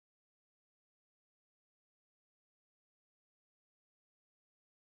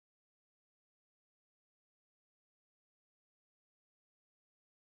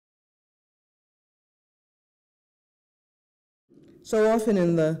So often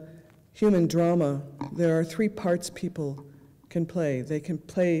in the human drama, there are three parts people can play. They can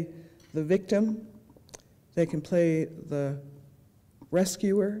play the victim, they can play the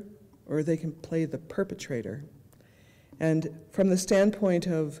rescuer, or they can play the perpetrator. And from the standpoint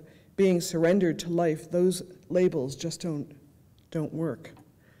of being surrendered to life, those labels just don't work.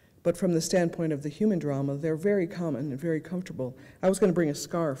 But from the standpoint of the human drama, they're very common and very comfortable. I was going to bring a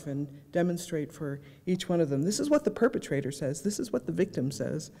scarf and demonstrate for each one of them. This is what the perpetrator says, this is what the victim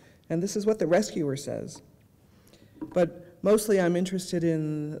says, and this is what the rescuer says. But mostly I'm interested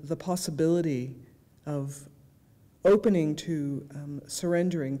in the possibility of opening to,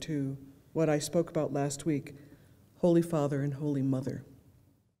 surrendering to what I spoke about last week, Holy Father and Holy Mother.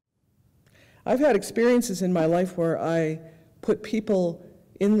 I've had experiences in my life where I put people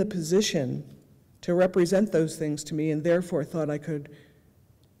in the position to represent those things to me and therefore thought I could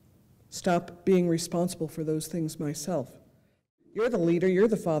stop being responsible for those things myself. You're the leader, you're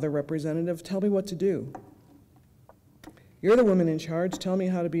the father representative, tell me what to do. You're the woman in charge, tell me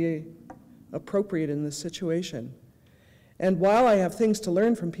how to be appropriate in this situation. And while I have things to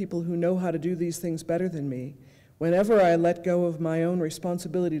learn from people who know how to do these things better than me, whenever I let go of my own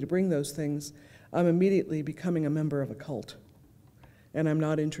responsibility to bring those things, I'm immediately becoming a member of a cult. And I'm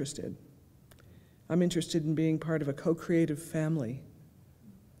not interested. I'm interested in being part of a co-creative family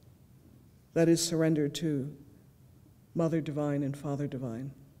that is surrendered to Mother Divine and Father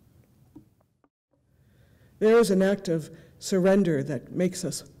Divine. There is an act of surrender that makes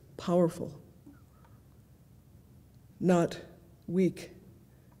us powerful, not weak,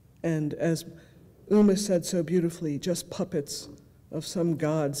 and as Uma said so beautifully, just puppets of some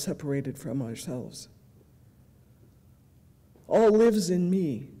God separated from ourselves. All lives in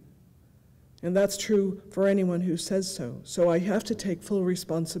me, and that's true for anyone who says so. So I have to take full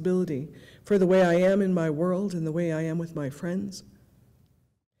responsibility for the way I am in my world and the way I am with my friends.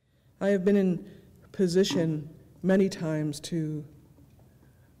 I have been in position many times to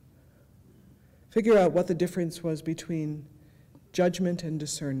figure out what the difference was between judgment and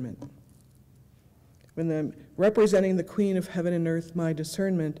discernment. When I'm representing the Queen of Heaven and Earth, my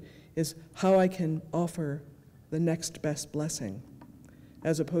discernment is how I can offer the next best blessing,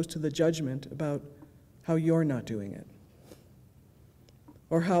 as opposed to the judgment about how you're not doing it,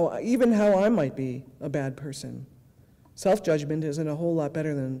 or even how I might be a bad person. Self-judgment isn't a whole lot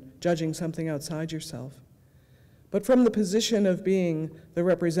better than judging something outside yourself. But from the position of being the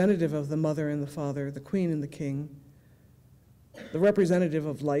representative of the Mother and the Father, the Queen and the King, the representative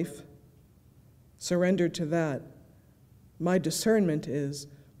of life, surrendered to that, my discernment is,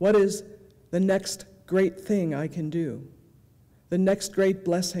 what is the next great thing I can do, the next great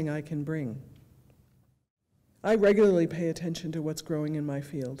blessing I can bring? I regularly pay attention to what's growing in my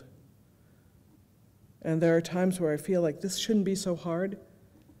field. And there are times where I feel like this shouldn't be so hard.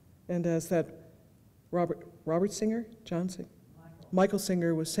 And as that Michael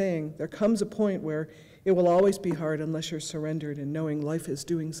Singer was saying, there comes a point where it will always be hard unless you're surrendered and knowing life is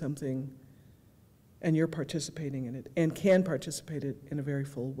doing something and you're participating in it and can participate in it in a very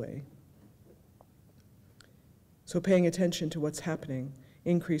full way. So paying attention to what's happening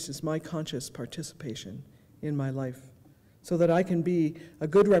increases my conscious participation in my life so that I can be a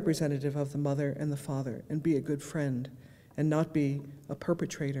good representative of the Mother and the Father and be a good friend and not be a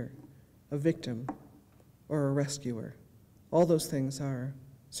perpetrator, a victim, or a rescuer. All those things are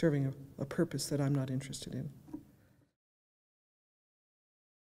serving a purpose that I'm not interested in.